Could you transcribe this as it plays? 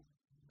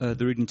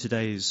The reading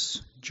today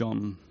is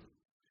John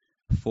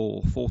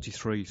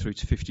 4:43 through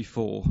to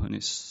 54, and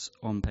it's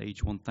on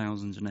page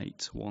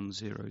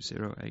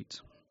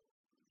 1008.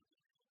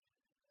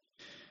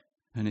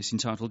 And it's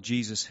entitled,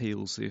 Jesus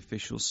Heals the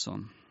Official's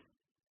Son.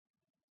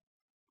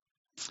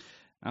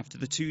 After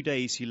the 2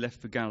 days he left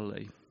for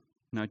Galilee.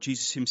 Now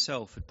Jesus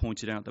himself had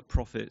pointed out that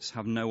prophets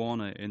have no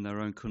honor in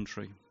their own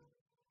country.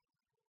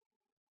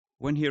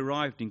 When he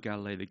arrived in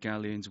Galilee, the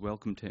Galileans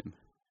welcomed him.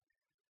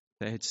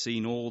 They had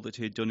seen all that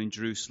he had done in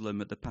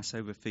Jerusalem at the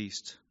Passover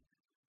feast,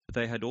 but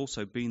they had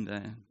also been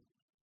there.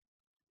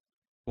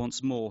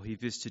 Once more he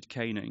visited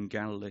Cana in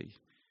Galilee,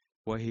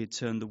 where he had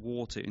turned the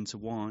water into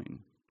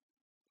wine.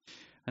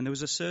 And there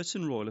was a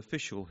certain royal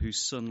official whose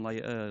son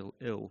lay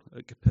ill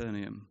at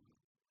Capernaum.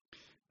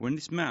 When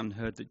this man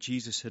heard that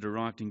Jesus had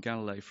arrived in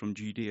Galilee from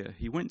Judea,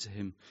 he went to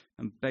him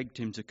and begged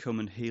him to come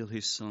and heal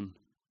his son,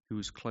 who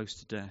was close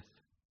to death.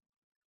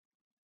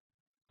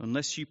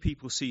 Unless you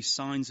people see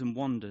signs and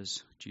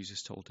wonders,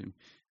 Jesus told him,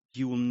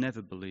 you will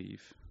never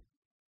believe.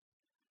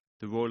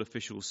 The royal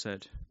official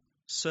said,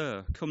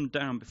 Sir, come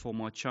down before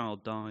my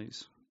child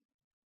dies.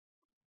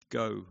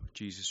 Go,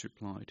 Jesus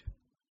replied,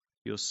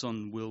 your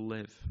son will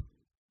live.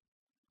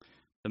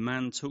 The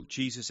man took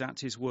Jesus at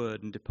his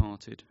word and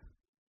departed.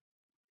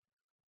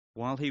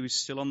 While he was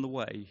still on the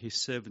way, his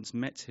servants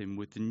met him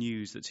with the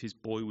news that his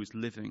boy was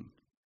living.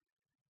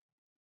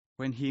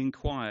 When he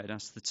inquired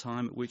as to the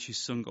time at which his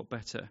son got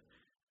better,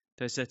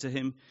 they said to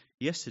him,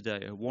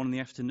 yesterday at 1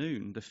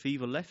 p.m, the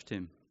fever left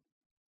him.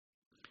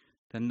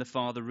 Then the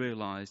father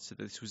realized that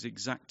this was the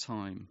exact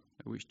time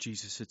at which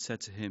Jesus had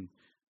said to him,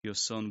 your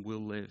son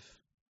will live.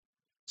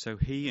 So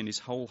he and his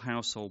whole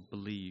household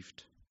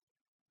believed.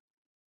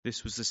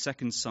 This was the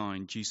second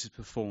sign Jesus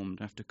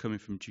performed after coming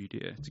from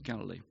Judea to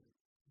Galilee.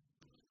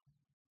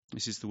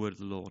 This is the word of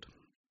the Lord.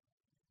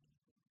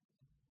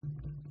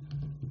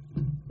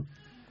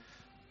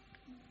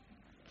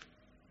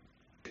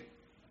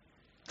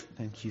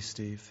 Thank you,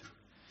 Steve.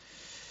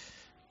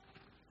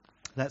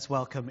 Let's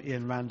welcome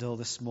Ian Randall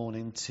this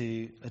morning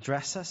to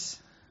address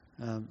us.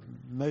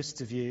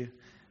 Most of you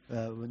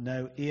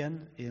know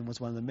Ian. Ian was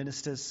one of the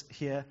ministers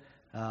here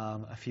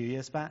a few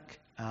years back.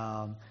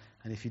 And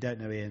if you don't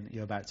know Ian,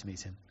 you're about to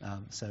meet him.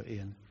 So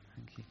Ian,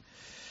 thank you.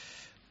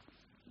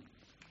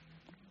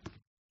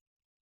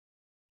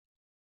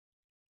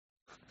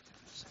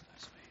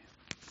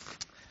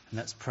 And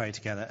let's pray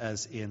together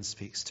as Ian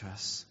speaks to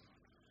us.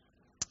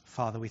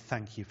 Father, we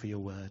thank you for your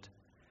word.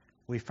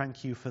 We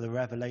thank you for the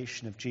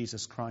revelation of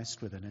Jesus Christ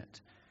within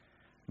it.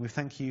 We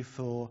thank you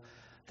for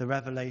the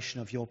revelation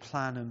of your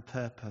plan and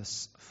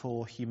purpose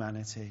for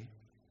humanity.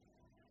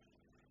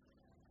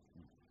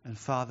 And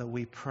Father,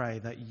 we pray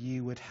that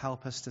you would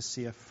help us to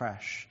see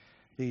afresh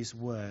these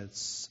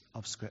words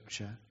of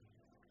Scripture.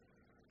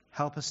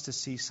 Help us to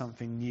see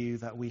something new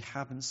that we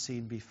haven't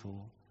seen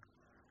before,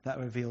 that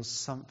reveals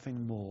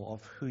something more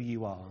of who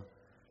you are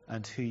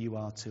and who you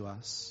are to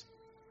us.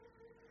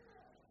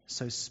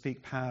 So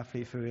speak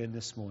powerfully through Ian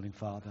this morning,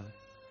 Father,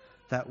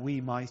 that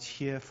we might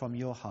hear from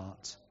your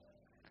heart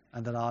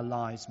and that our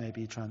lives may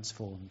be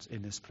transformed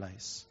in this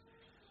place.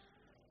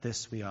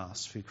 This we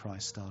ask through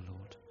Christ our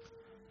Lord.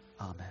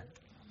 Amen.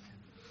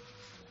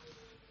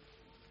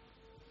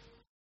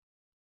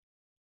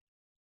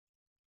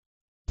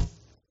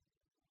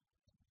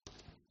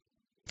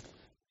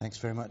 Thanks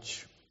very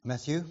much,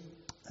 Matthew.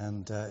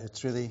 And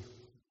it's really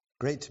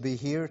great to be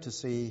here to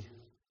see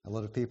a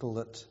lot of people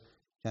that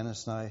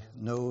Janice and I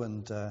know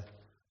and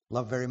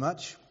love very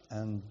much.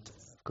 And,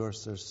 of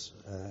course, there's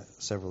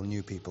several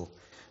new people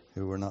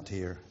who were not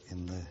here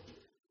in the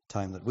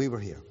time that we were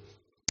here.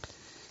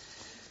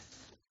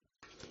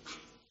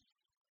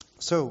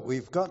 So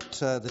we've got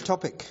the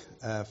topic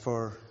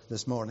for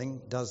this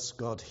morning, Does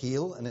God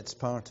Heal? And it's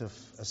part of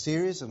a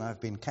series, and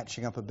I've been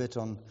catching up a bit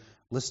on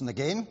Listen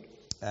Again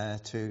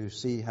to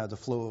see how the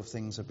flow of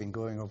things have been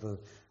going over the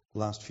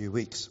last few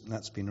weeks. And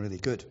that's been really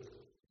good.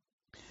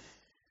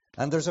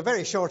 And there's a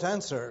very short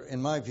answer,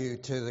 in my view,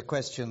 to the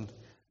question,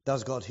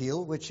 does God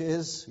heal? Which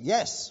is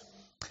yes.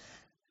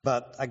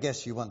 But I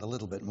guess you want a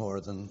little bit more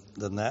than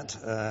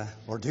that.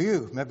 Or do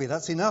you? Maybe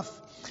that's enough.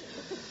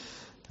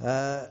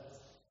 And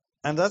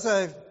as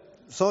I've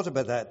thought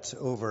about that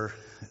over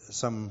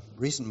some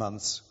recent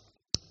months,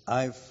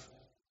 I've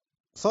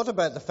thought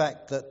about the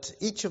fact that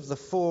each of the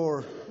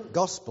four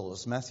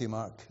Gospels, Matthew,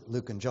 Mark,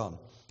 Luke and John,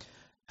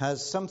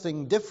 has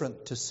something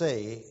different to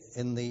say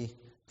in the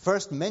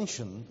first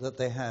mention that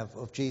they have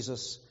of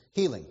Jesus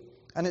healing.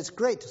 And it's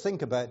great to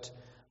think about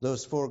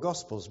those four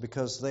Gospels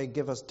because they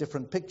give us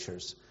different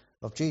pictures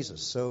of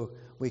Jesus. So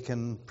we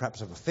can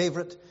perhaps have a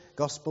favourite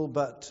Gospel,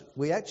 but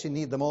we actually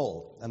need them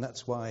all. And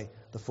that's why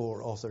the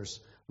four authors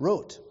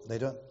wrote. They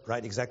don't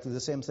write exactly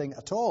the same thing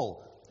at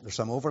all. There's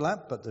some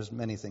overlap, but there's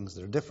many things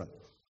that are different.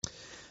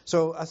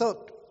 So I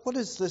thought, what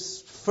is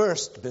this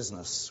first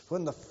business?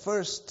 When the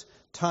first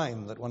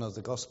time that one of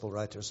the Gospel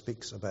writers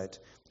speaks about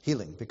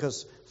healing?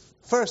 Because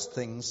first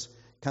things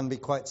can be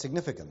quite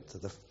significant.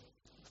 The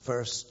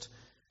first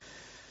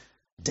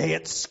day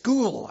at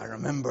school, I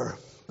remember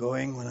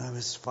going when I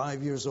was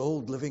 5 years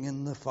old, living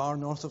in the far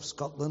north of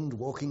Scotland,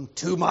 walking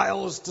 2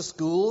 miles to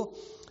school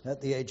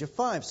at the age of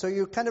 5. So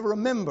you kind of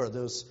remember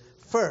those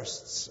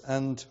firsts.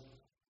 And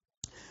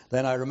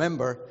then I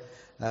remember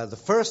the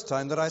first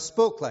time that I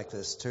spoke like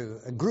this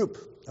to a group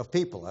of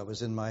people. I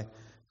was in my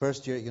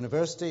first year at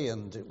university,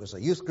 and it was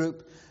a youth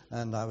group,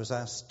 and I was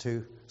asked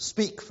to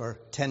speak for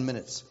 10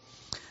 minutes.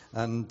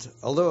 And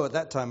although at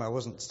that time I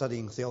wasn't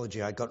studying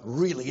theology, I got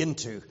really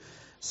into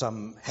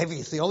some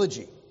heavy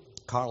theology.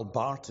 Karl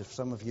Barth, if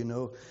some of you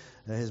know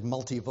his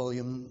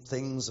multi-volume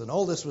things, and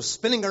all this was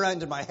spinning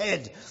around in my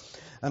head.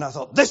 And I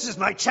thought, this is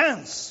my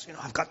chance.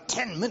 I've got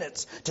 10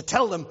 minutes to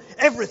tell them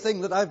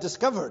everything that I've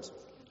discovered.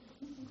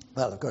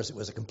 Well, of course, it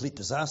was a complete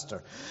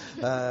disaster.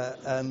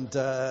 And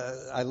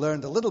I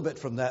learned a little bit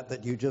from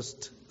that you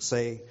just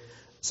say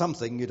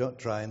something, you don't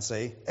try and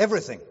say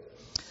everything.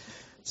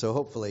 So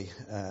hopefully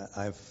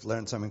I've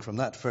learned something from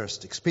that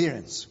first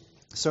experience.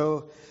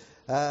 So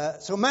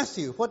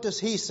Matthew, what does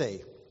he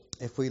say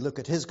if we look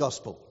at his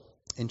gospel?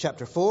 In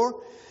chapter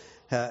 4,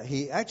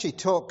 he actually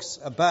talks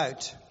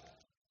about,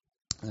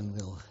 and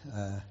we'll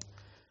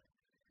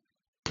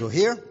go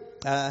here,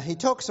 he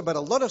talks about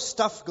a lot of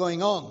stuff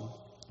going on.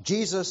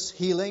 Jesus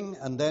healing,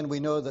 and then we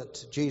know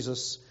that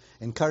Jesus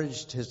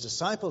encouraged his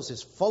disciples,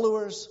 his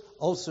followers,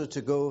 also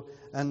to go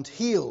and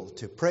heal,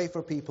 to pray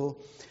for people.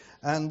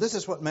 And this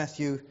is what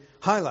Matthew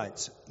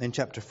highlights in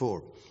chapter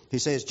 4. He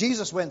says,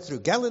 Jesus went through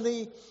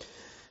Galilee,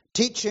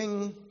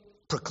 teaching,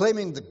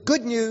 proclaiming the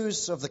good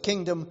news of the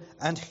kingdom,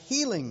 and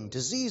healing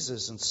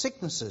diseases and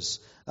sicknesses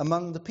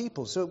among the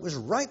people. So it was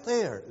right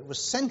there. It was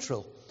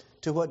central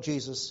to what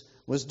Jesus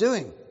was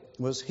doing,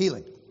 was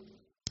healing.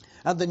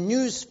 And the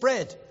news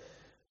spread.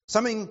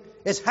 Something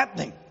is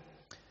happening.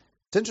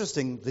 It's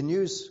interesting, the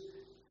news,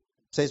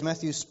 says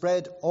Matthew,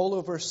 spread all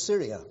over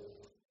Syria.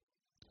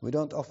 We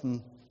don't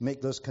often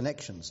make those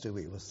connections, do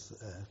we, with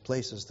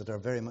places that are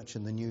very much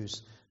in the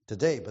news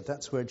today. But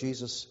that's where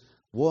Jesus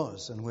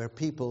was, and where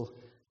people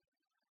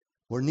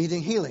were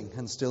needing healing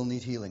and still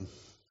need healing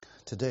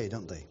today,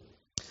 don't they?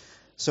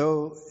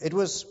 So it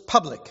was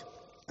public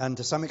and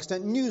to some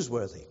extent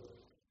newsworthy.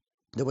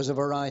 There was a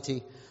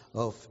variety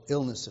of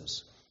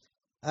illnesses.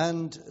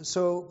 And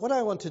so what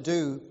I want to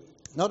do,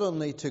 not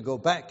only to go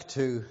back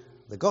to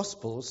the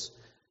Gospels,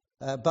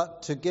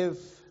 but to give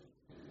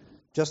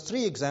just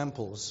 3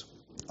 examples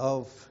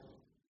of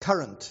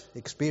current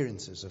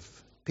experiences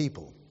of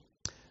people.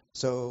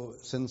 So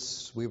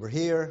since we were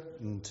here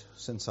and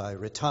since I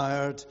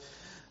retired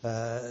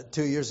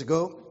 2 years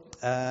ago,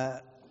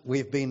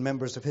 we've been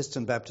members of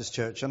Histon Baptist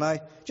Church. And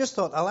I just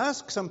thought I'll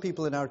ask some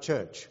people in our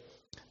church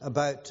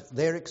about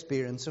their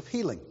experience of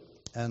healing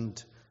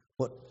and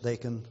what they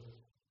can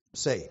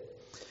say.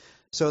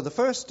 So the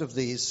first of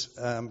these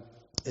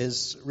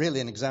is really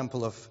an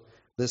example of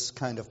this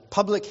kind of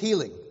public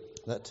healing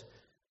that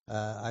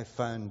I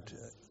found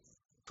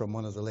from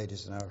one of the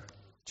ladies in our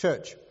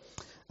church.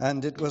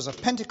 And it was a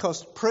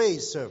Pentecost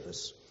praise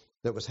service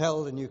that was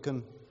held, and you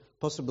can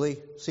possibly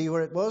see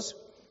where it was.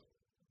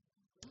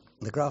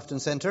 The Grafton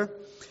Centre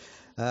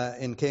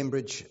in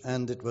Cambridge,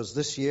 and it was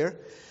this year.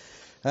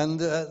 And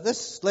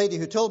this lady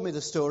who told me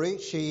the story,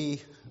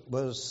 she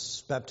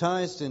was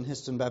baptized in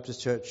Histon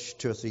Baptist Church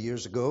 2 or 3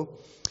 years ago.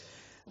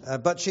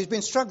 But she's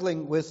been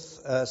struggling with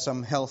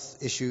some health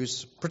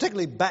issues,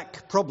 particularly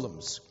back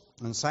problems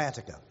and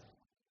sciatica.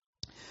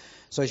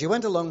 So she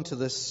went along to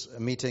this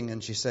meeting,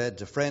 and she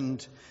said, a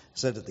friend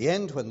said at the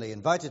end when they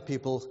invited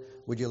people,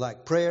 would you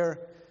like prayer?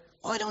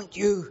 Why don't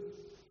you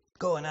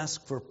go and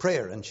ask for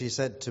prayer? And she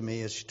said to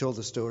me as she told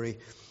the story,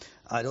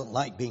 I don't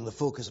like being the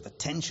focus of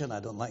attention.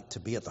 I don't like to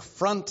be at the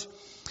front.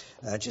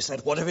 She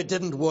said, what if it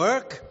didn't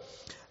work?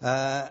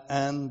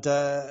 And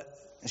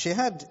she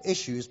had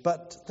issues,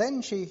 but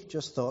then she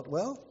just thought,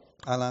 well,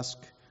 I'll ask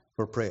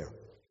for prayer.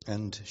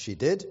 And she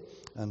did.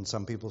 And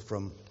some people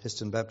from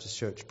Histon Baptist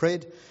Church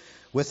prayed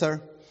with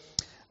her.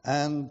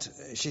 And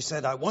she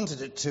said, I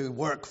wanted it to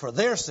work for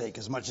their sake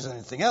as much as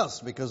anything else,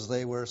 because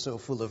they were so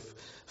full of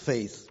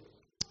faith.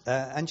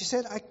 And she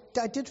said,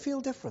 I did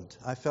feel different.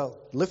 I felt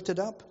lifted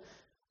up.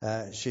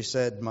 She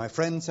said, my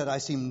friend said I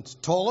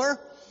seemed taller.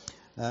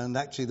 And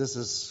actually, this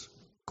is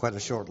quite a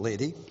short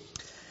lady.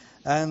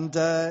 And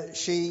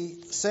she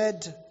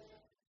said,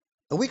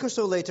 a week or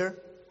so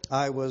later,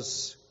 I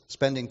was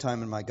spending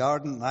time in my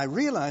garden, and I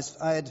realized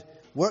I had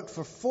worked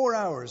for 4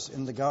 hours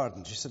in the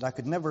garden. She said, I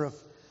could never have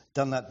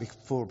done that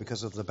before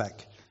because of the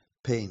back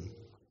pain.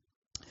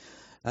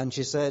 And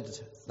she said,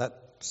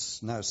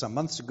 that's now some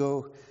months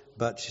ago,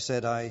 but she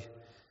said, I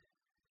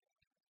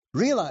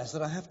realize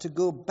that I have to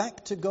go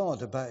back to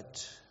God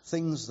about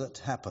things that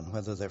happen,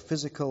 whether they're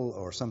physical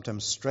or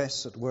sometimes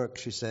stress at work,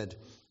 she said,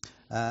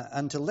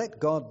 and to let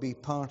God be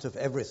part of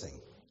everything.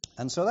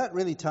 And so that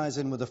really ties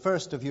in with the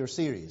first of your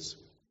series,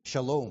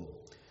 Shalom.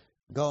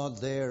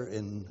 God there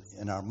in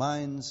our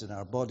minds, in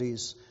our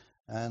bodies.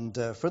 And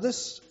for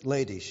this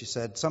lady, she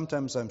said,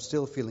 sometimes I'm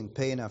still feeling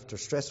pain after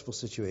stressful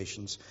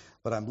situations,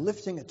 but I'm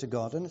lifting it to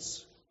God, and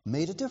it's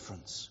made a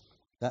difference.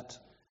 That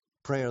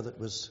prayer that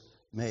was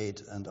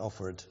made and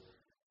offered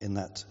in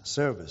that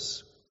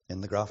service.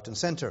 in the Grafton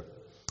Centre.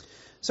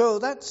 So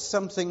that's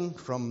something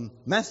from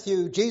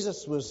Matthew.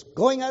 Jesus was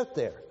going out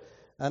there.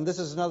 And this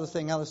is another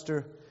thing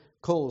Alistair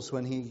Coles,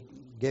 when he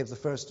gave the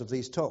first of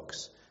these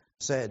talks,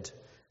 said,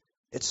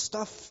 it's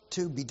stuff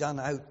to be done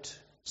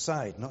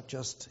outside, not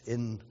just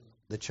in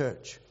the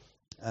church.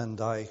 And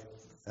I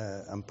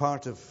am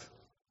part of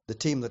the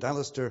team that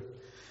Alistair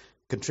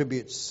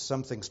contributes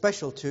something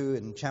special to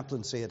in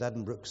chaplaincy at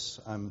Addenbrooke's.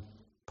 I'm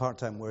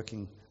part-time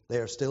working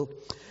there still.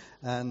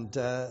 And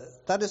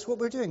that is what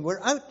we're doing.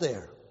 We're out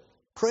there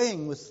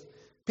praying with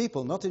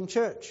people, not in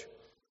church.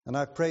 And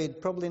I've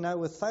prayed probably now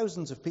with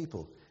thousands of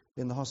people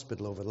in the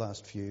hospital over the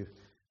last few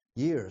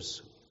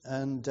years.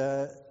 And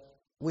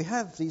we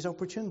have these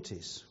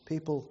opportunities.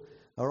 People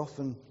are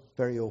often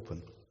very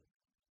open.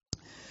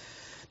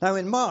 Now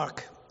in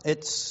Mark,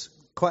 it's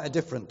quite a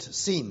different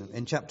scene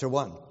in chapter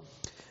 1.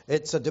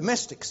 It's a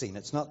domestic scene.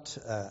 It's not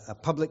a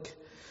public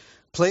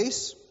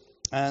place.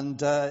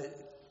 And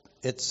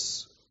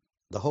it's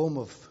the home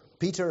of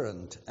Peter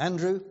and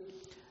Andrew,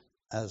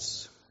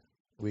 as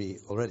we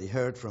already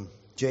heard from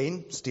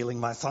Jane, stealing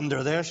my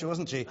thunder there,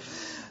 wasn't she?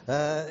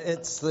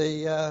 It's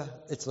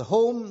the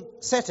home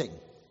setting.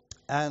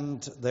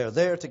 And they're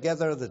there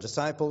together, the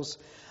disciples.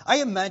 I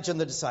imagine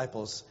the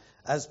disciples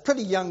as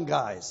pretty young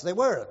guys. They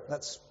were.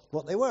 That's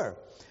what they were.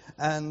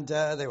 And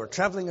they were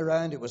traveling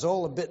around. It was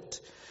all a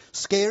bit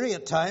scary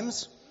at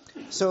times.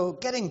 So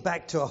getting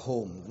back to a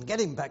home and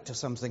getting back to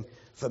something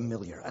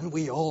familiar. And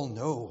we all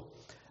know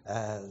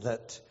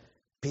that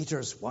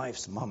Peter's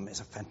wife's mum is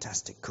a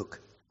fantastic cook.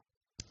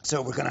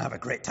 So we're going to have a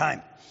great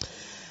time.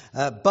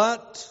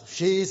 But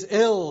she's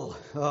ill.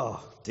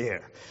 Oh,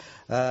 dear.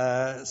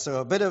 So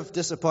a bit of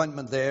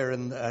disappointment there,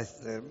 and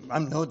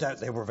I'm no doubt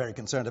they were very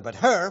concerned about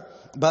her,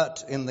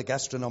 but in the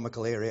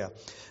gastronomical area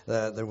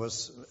there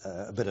was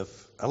a bit of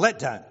a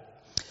letdown.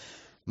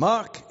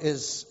 Mark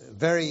is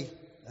very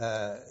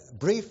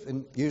brief,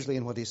 usually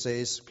in what he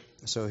says,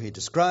 so he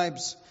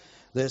describes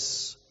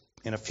this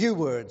in a few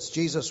words.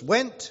 Jesus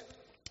went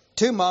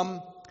to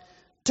Mum,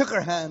 took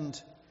her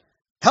hand,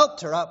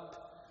 helped her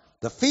up,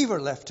 the fever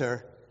left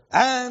her,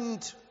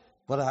 and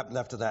what happened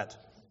after that?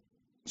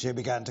 She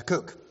began to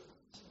cook.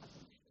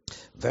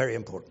 Very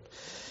important.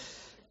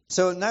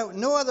 So now,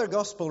 no other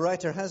gospel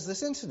writer has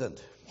this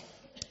incident.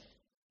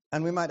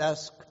 And we might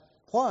ask,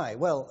 why?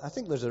 Well, I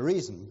think there's a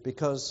reason,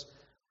 because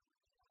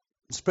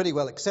it's pretty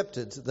well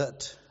accepted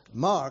that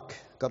Mark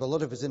got a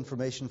lot of his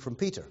information from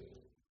Peter.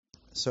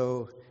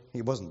 So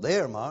he wasn't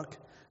there, Mark,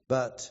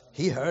 but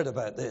he heard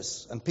about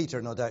this. And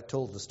Peter, no doubt,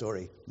 told the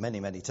story many,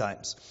 many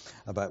times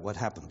about what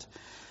happened.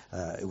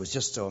 It was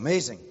just so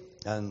amazing.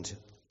 And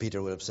Peter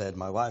would have said,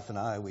 my wife and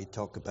I, we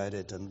talk about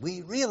it, and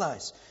we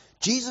realize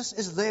Jesus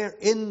is there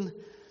in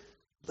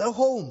the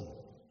home.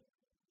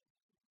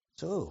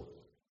 So,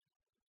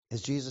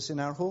 is Jesus in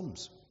our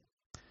homes?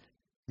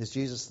 Is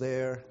Jesus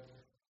there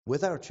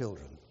with our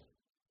children,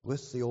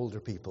 with the older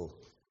people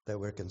that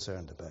we're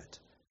concerned about?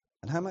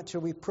 And how much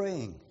are we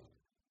praying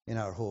in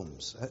our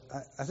homes?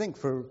 I think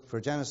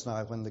for Janice and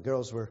I, when the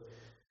girls were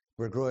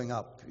growing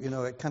up,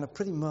 it kind of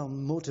pretty well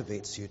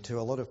motivates you to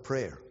a lot of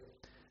prayer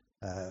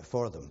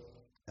for them.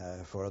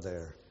 For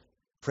their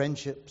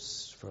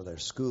friendships, for their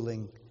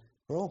schooling,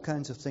 for all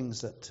kinds of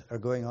things that are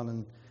going on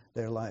in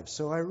their lives.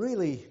 So I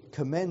really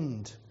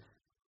commend,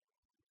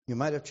 you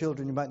might have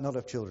children, you might not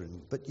have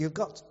children, but you've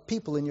got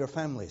people in your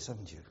families,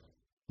 haven't you?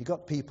 You've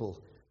got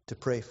people to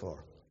pray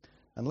for.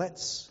 And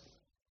let's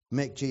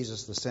make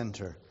Jesus the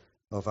center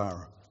of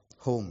our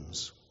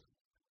homes.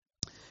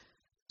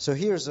 So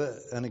here's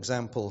an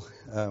example.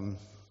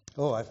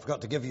 I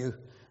forgot to give you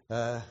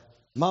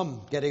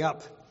Mum getting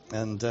up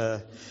and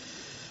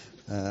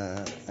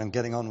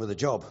getting on with the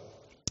job.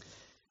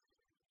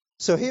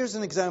 So here's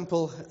an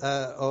example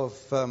of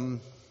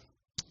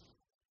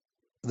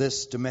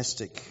this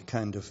domestic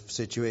kind of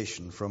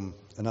situation from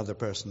another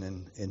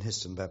person in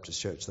Histon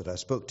Baptist Church that I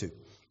spoke to.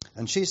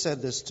 And she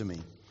said this to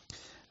me,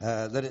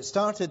 that it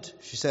started,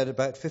 she said,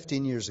 about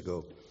 15 years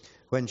ago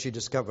when she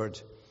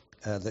discovered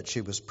that she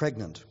was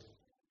pregnant.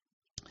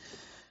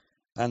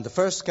 And the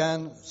first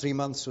scan, 3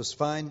 months, was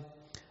fine.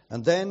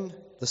 And then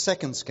the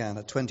second scan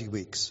at 20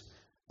 weeks.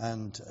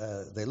 And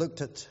they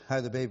looked at how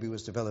the baby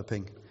was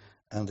developing,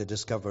 and they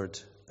discovered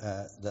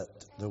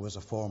that there was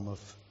a form of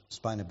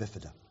spina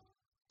bifida.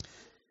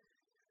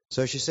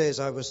 So she says,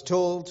 I was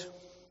told,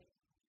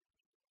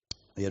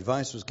 the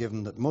advice was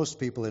given that most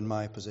people in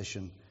my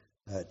position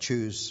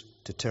choose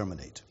to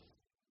terminate.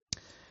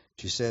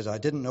 She says, I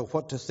didn't know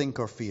what to think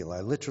or feel.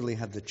 I literally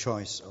had the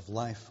choice of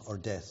life or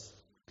death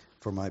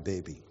for my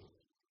baby.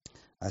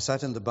 I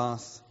sat in the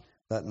bath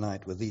that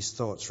night with these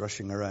thoughts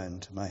rushing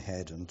around my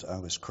head, and I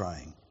was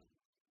crying.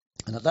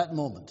 And at that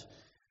moment,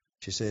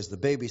 she says, the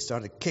baby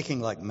started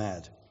kicking like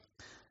mad,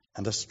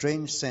 and a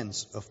strange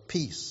sense of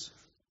peace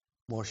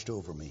washed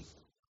over me.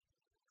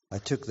 I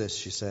took this,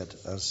 she said,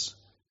 as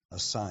a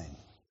sign.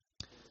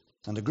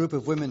 And a group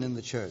of women in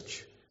the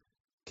church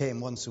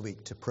came once a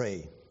week to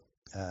pray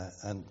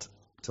and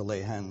to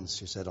lay hands,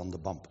 she said, on the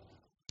bump.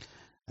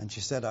 And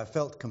she said, I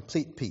felt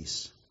complete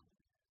peace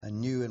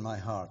and knew in my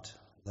heart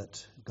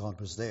that God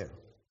was there.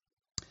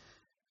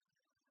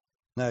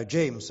 Now,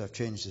 James, I've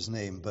changed his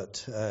name,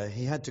 but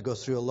he had to go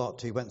through a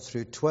lot. He went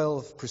through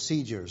 12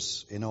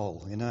 procedures in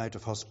all, in and out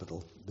of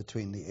hospital,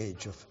 between the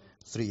age of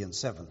 3 and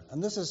 7.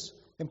 And this is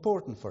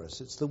important for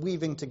us. It's the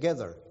weaving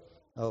together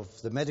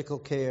of the medical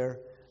care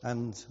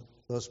and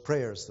those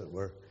prayers that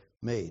were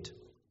made.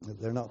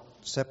 They're not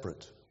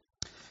separate.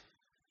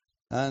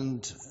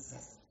 And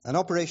an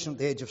operation at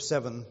the age of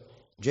 7,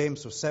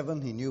 James was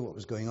 7, he knew what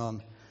was going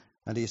on,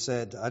 and he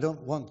said, I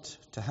don't want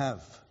to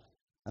have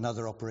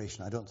another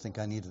operation. I don't think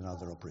I need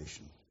another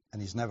operation.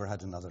 And he's never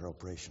had another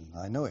operation.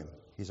 I know him.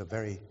 He's a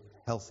very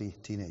healthy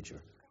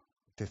teenager,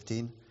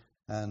 15,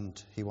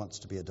 and he wants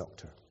to be a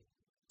doctor.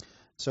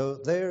 So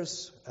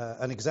there's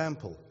an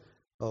example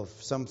of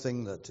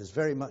something that is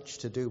very much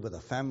to do with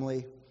a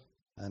family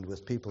and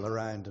with people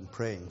around and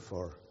praying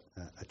for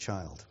a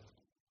child.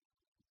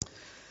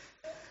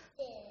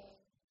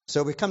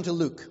 So we come to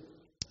Luke,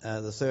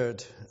 the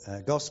third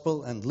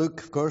gospel, and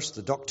Luke, of course,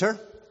 the doctor,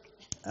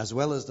 as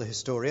well as the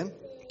historian,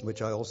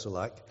 which I also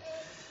like.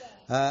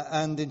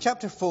 And in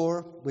chapter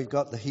 4, we've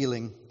got the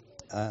healing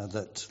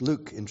that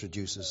Luke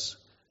introduces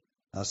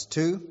us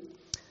to.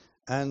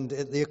 And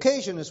the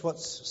occasion is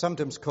what's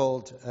sometimes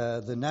called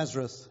the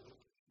Nazareth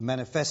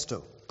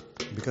Manifesto,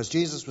 because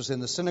Jesus was in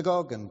the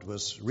synagogue and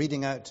was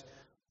reading out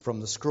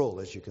from the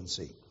scroll, as you can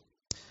see.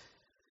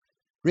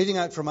 Reading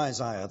out from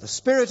Isaiah, the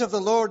Spirit of the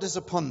Lord is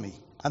upon me.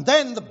 And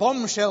then the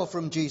bombshell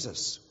from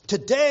Jesus.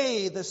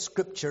 Today the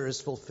scripture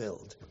is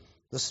fulfilled.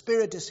 The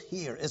Spirit is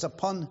here, is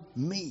upon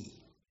me.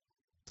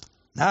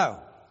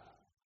 Now,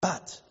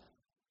 but,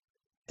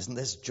 isn't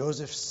this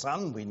Joseph's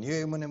son? We knew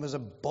him when he was a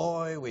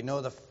boy. We know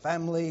the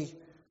family.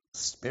 The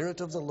Spirit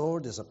of the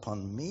Lord is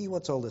upon me.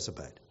 What's all this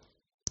about?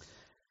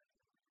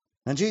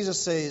 And Jesus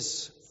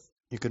says,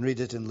 you can read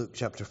it in Luke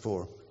chapter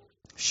 4.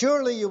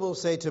 Surely you will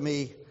say to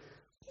me,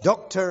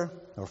 Doctor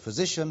or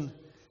physician,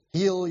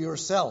 heal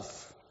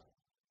yourself.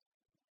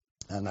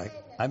 And I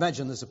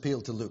imagine this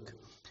appealed to Luke.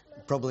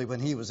 Probably when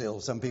he was ill,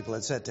 some people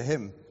had said to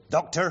him,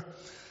 Doctor,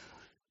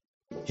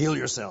 heal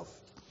yourself.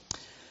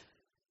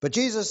 But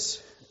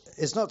Jesus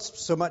is not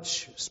so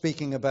much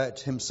speaking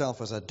about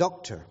himself as a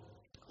doctor.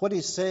 What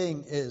he's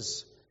saying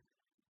is,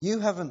 you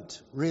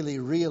haven't really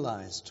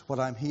realized what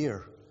I'm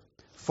here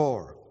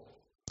for.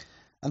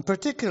 And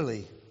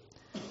particularly,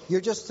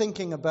 you're just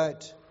thinking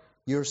about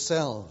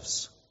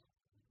yourselves.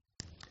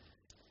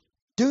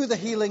 Do the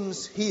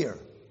healings here.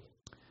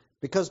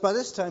 Because by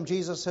this time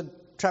Jesus had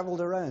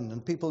traveled around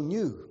and people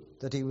knew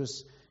that he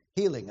was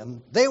healing.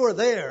 And they were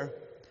there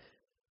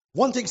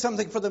wanting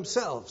something for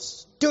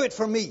themselves. Do it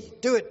for me.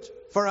 Do it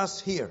for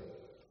us here.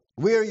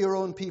 We're your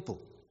own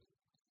people.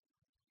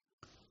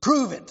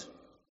 Prove it.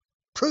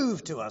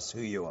 Prove to us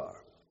who you are.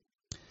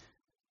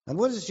 And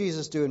what does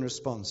Jesus do in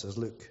response as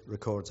Luke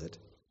records it?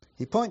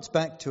 He points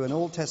back to an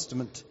Old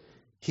Testament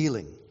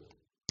healing.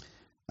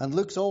 And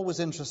Luke's always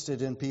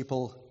interested in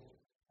people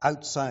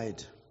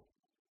outside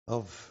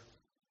of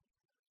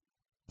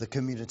the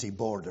community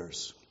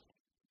borders.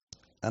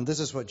 And this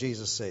is what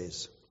Jesus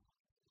says.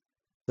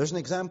 There's an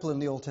example in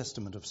the Old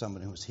Testament of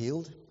someone who was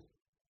healed.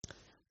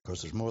 Of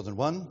course, there's more than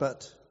one,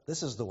 but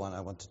this is the one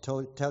I want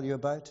to tell you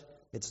about.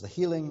 It's the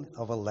healing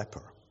of a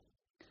leper.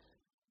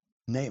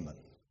 Naaman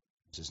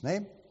is his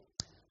name.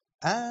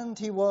 And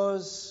he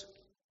was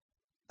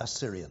a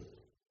Syrian.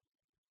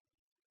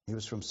 He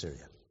was from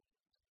Syria.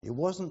 He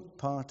wasn't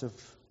part of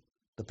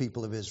the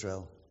people of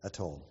Israel at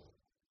all.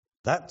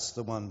 That's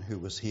the one who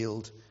was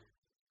healed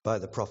by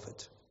the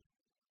prophet.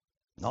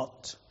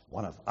 Not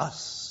one of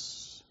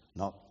us,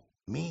 not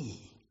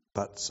me,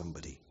 but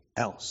somebody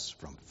else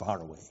from far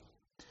away.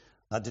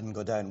 That didn't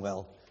go down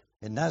well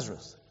in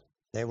Nazareth.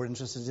 They were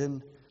interested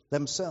in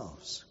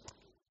themselves.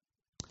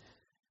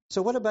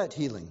 So what about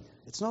healing?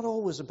 It's not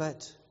always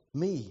about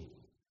me.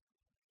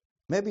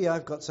 Maybe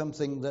I've got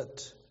something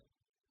that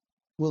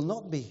will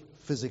not be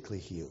physically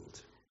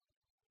healed.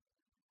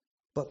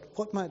 But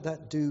what might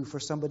that do for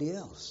somebody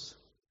else?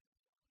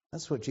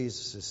 That's what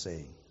Jesus is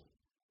saying.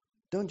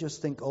 Don't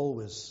just think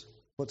always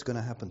what's going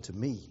to happen to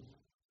me.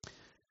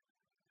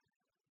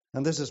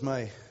 And this is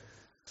my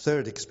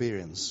third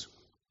experience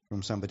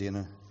from somebody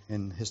in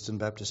Histon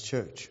Baptist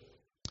Church.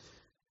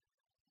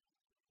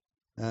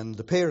 And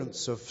the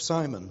parents of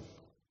Simon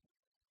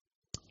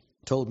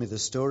told me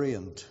this story,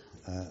 and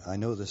I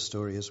know this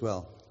story as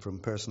well from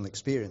personal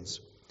experience.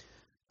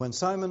 When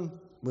Simon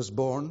was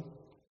born,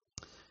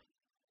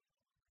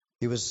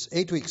 he was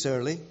 8 weeks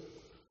early,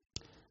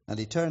 and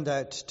he turned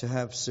out to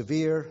have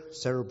severe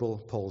cerebral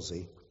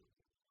palsy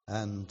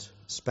and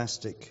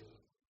spastic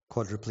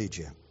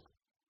quadriplegia.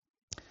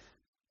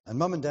 And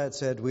Mum and Dad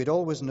said we'd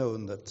always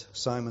known that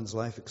Simon's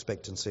life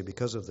expectancy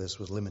because of this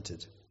was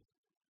limited.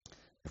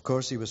 Of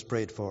course, he was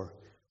prayed for,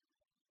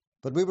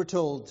 but we were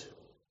told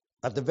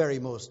at the very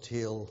most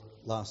he'll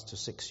last to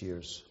 6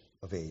 years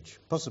of age,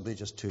 possibly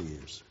just 2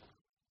 years.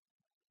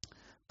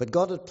 But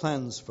God had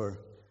plans for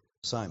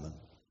Simon.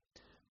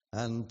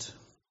 And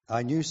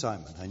I knew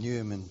Simon. I knew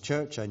him in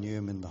church. I knew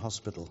him in the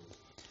hospital.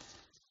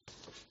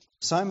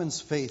 Simon's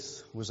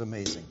faith was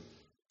amazing.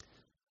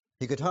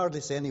 He could hardly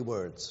say any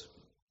words,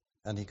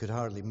 and he could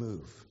hardly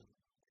move.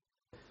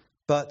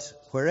 But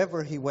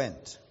wherever he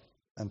went,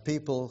 and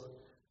people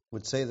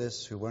would say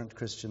this who weren't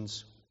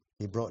Christians,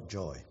 he brought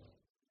joy.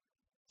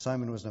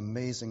 Simon was an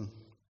amazing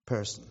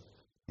person.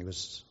 He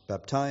was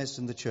baptized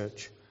in the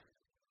church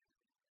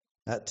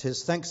at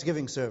his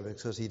Thanksgiving service,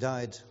 because he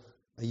died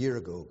a year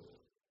ago.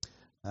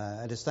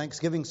 At his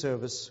Thanksgiving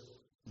service,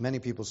 many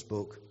people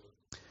spoke.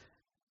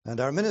 And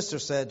our minister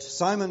said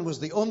Simon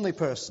was the only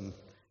person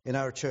in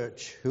our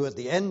church who at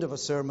the end of a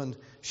sermon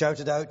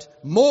shouted out,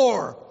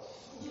 "More!"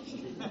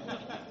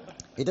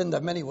 He didn't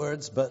have many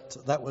words, but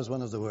that was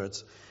one of the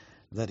words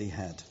that he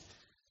had.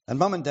 And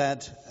Mum and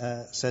Dad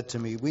said to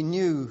me, we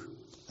knew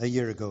a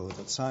year ago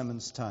that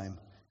Simon's time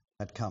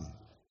had come.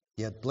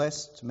 He had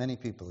blessed many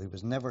people. He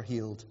was never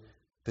healed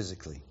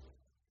physically.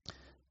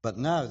 But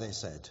now, they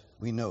said,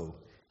 we know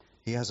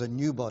he has a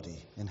new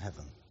body in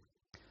heaven.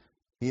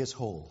 He is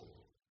whole.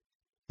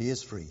 He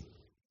is free.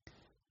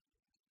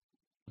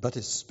 But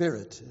his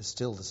spirit is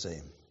still the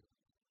same,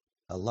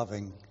 a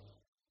loving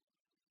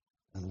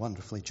and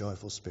wonderfully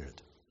joyful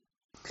spirit.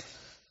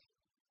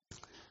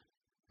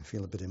 I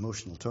feel a bit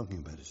emotional talking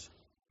about it.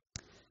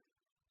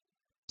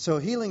 So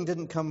healing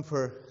didn't come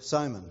for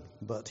Simon,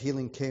 but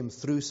healing came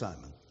through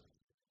Simon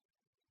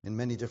in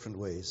many different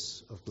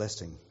ways of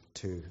blessing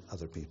to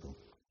other people.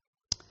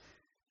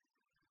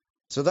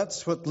 So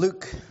that's what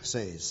Luke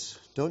says.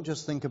 Don't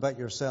just think about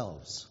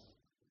yourselves.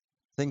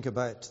 Think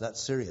about that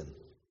Syrian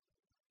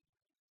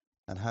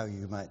and how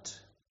you might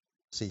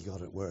see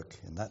God at work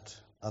in that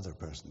other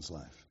person's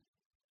life.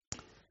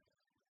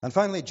 And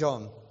finally,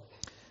 John.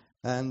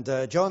 And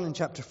John in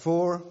chapter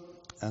 4,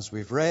 as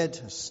we've read,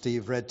 as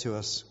Steve read to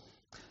us,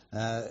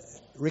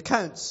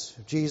 recounts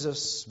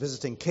Jesus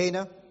visiting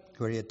Cana,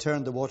 where he had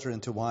turned the water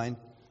into wine.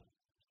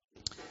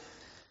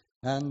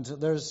 And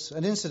there's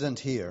an incident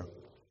here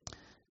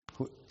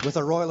with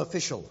a royal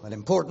official, an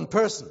important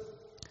person,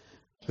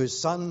 whose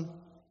son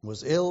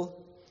was ill.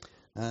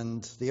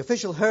 And the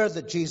official heard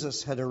that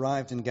Jesus had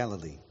arrived in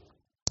Galilee,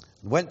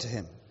 and went to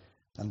him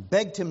and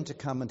begged him to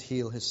come and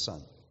heal his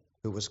son,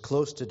 who was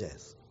close to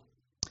death.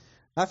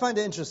 I find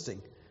it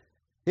interesting.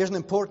 Here's an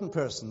important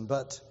person,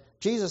 but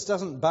Jesus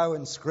doesn't bow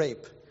and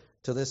scrape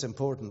to this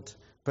important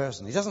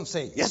person. He doesn't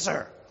say, "Yes,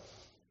 sir.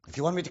 If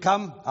you want me to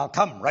come, I'll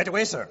come right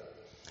away, sir."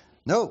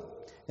 No.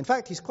 In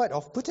fact, he's quite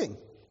off-putting.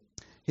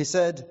 He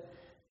said,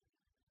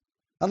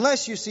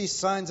 "Unless you see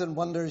signs and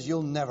wonders,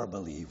 you'll never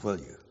believe, will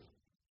you?"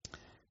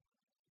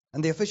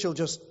 And the official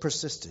just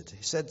persisted.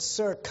 He said,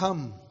 "Sir,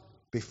 come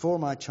before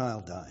my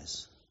child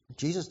dies."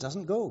 Jesus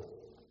doesn't go.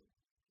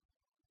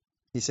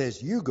 He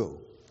says, "You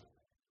go,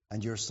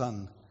 and your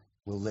son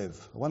will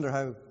live." I wonder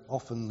how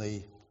often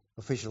the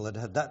official had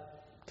had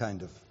that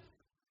kind of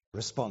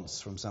response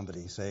from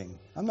somebody saying,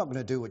 "I'm not going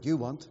to do what you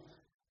want,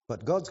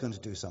 but God's going to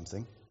do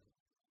something.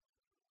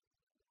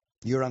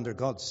 You're under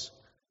God's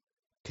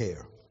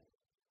care."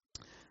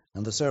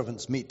 And the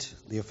servants meet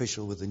the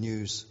official with the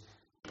news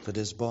that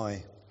his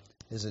boy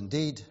is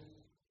indeed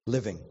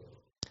living,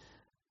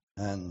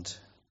 and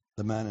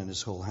the man and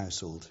his whole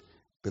household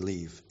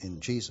believe in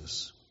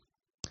Jesus.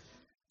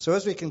 So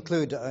as we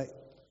conclude, I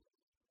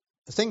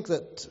think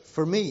that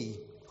for me,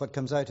 what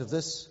comes out of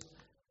this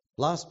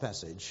last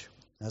passage,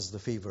 as the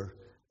fever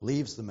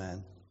leaves the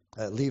man,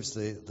 leaves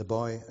the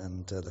boy,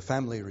 and the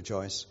family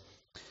rejoice,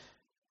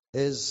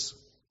 is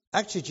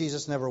actually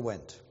Jesus never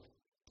went.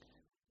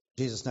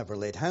 Jesus never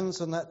laid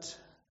hands on that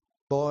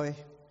boy.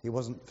 He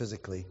wasn't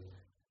physically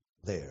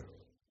there.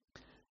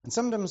 And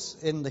sometimes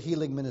in the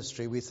healing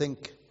ministry, we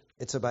think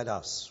it's about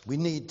us. We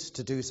need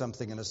to do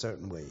something in a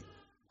certain way.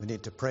 We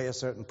need to pray a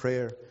certain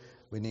prayer.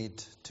 We need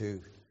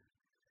to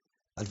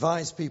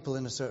advise people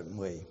in a certain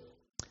way.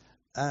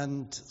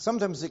 And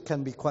sometimes it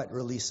can be quite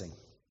releasing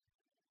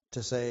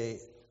to say,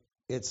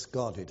 it's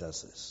God who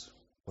does this.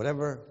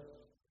 Whatever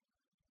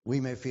we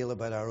may feel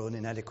about our own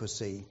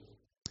inadequacy,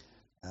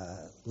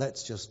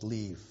 let's just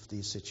leave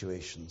these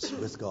situations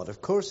with God.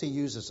 Of course, He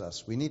uses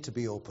us. We need to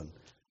be open.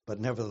 But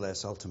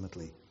nevertheless,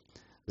 ultimately,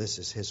 this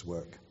is His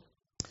work.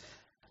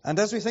 And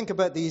as we think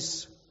about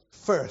these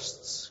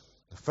firsts,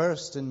 the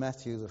first in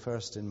Matthew, the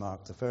first in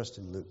Mark, the first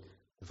in Luke,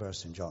 the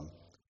first in John,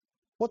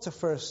 what's a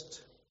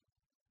first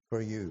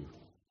for you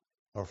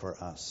or for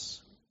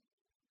us?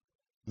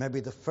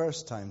 Maybe the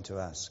first time to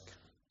ask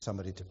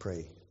somebody to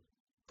pray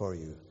for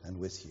you and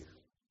with you,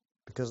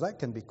 because that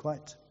can be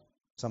quite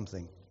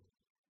something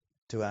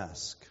to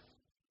ask.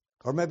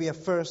 Or maybe a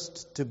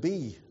first to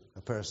be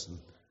a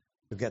person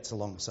who gets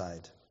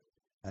alongside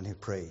and who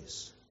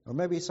prays. Or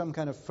maybe some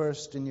kind of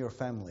first in your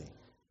family,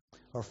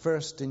 or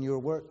first in your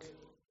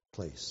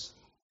workplace.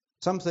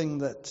 Something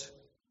that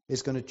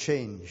is going to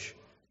change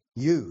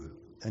you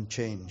and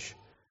change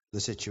the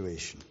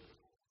situation.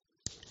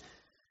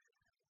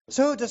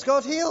 So, does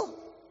God heal?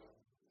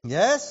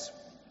 Yes.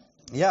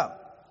 Yeah.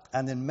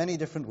 And in many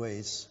different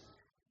ways,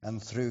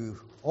 and through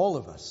all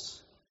of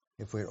us,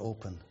 if we're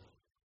open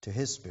to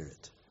His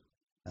Spirit.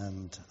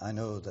 And I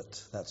know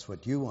that that's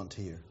what you want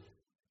here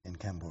in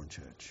Camborne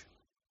Church.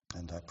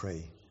 And I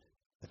pray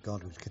that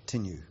God will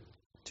continue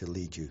to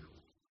lead you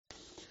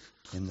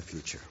in the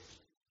future.